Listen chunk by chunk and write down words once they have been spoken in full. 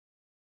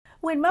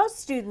When most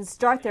students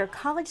start their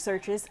college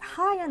searches,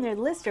 high on their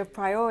list of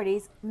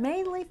priorities,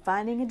 mainly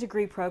finding a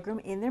degree program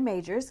in their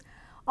majors,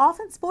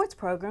 often sports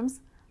programs,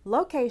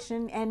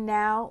 location, and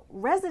now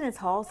residence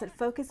halls that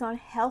focus on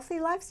healthy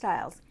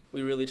lifestyles.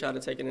 We really try to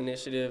take an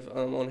initiative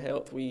on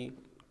health. We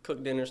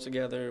cook dinners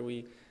together.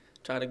 We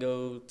try to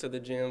go to the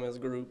gym as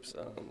groups.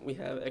 We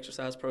have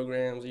exercise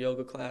programs,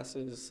 yoga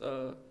classes,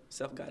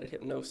 self-guided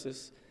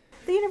hypnosis.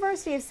 The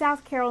University of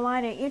South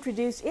Carolina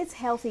introduced its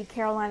Healthy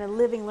Carolina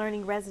Living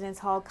Learning Residence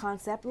Hall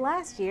concept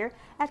last year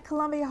at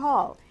Columbia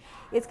Hall.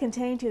 It's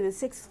contained to the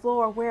 6th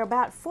floor where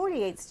about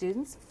 48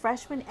 students,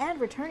 freshmen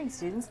and returning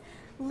students,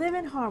 live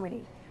in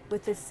harmony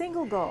with the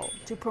single goal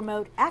to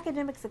promote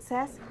academic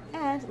success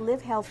and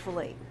live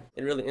healthfully.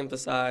 It really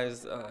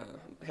emphasized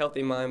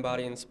healthy mind,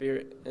 body, and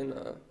spirit, and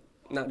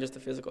not just the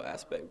physical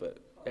aspect, but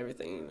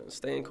everything,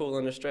 staying cool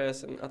under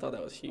stress, and I thought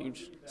that was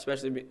huge,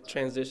 especially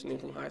transitioning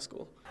from high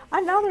school.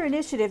 Another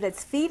initiative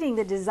that's feeding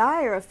the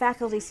desire of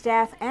faculty,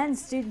 staff, and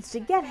students to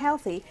get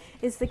healthy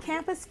is the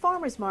Campus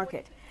Farmers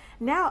Market.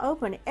 Now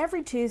open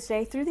every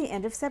Tuesday through the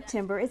end of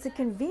September, it's a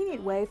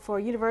convenient way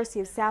for University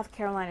of South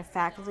Carolina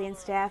faculty and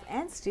staff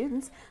and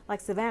students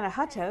like Savannah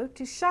Hutto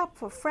to shop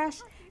for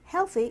fresh,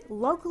 healthy,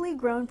 locally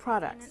grown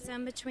products. So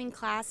in between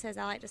classes,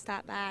 I like to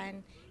stop by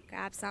and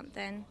grab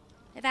something.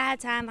 If I had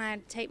time,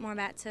 I'd take more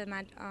back to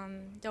my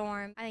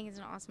dorm. I think it's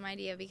an awesome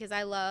idea because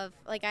I love,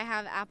 I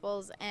have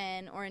apples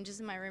and oranges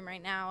in my room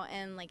right now,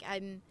 and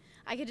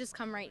I could just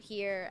come right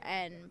here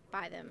and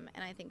buy them,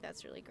 and I think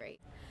that's really great.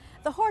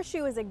 The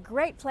Horseshoe is a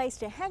great place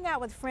to hang out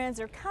with friends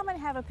or come and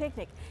have a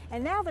picnic.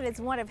 And now that it's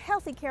one of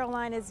Healthy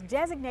Carolina's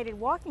designated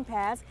walking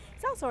paths,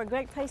 it's also a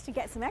great place to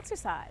get some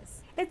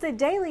exercise. It's a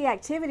daily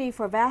activity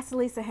for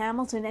Vasilisa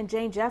Hamilton and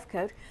Jane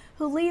Jeffcoat,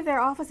 who leave their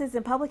offices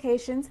and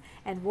publications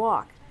and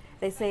walk.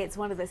 They say it's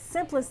one of the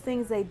simplest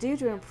things they do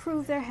to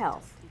improve their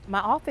health. My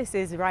office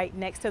is right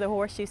next to the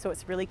Horseshoe, so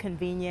it's really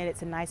convenient.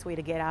 It's a nice way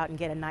to get out and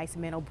get a nice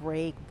mental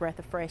break, breath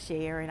of fresh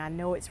air, and I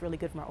know it's really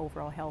good for my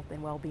overall health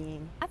and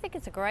well-being. I think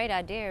it's a great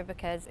idea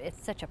because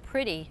it's such a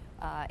pretty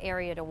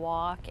area to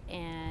walk,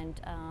 and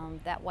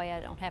that way I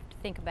don't have to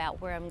think about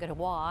where I'm going to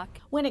walk.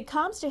 When it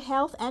comes to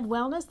health and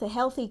wellness, the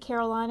Healthy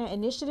Carolina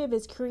initiative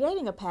is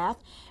creating a path,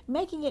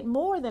 making it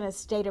more than a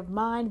state of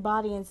mind,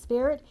 body, and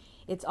spirit.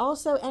 It's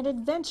also an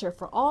adventure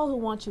for all who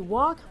want to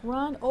walk,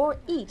 run, or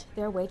eat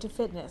their way to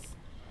fitness.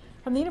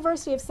 From the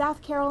University of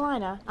South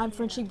Carolina, I'm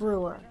Frenchie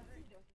Brewer.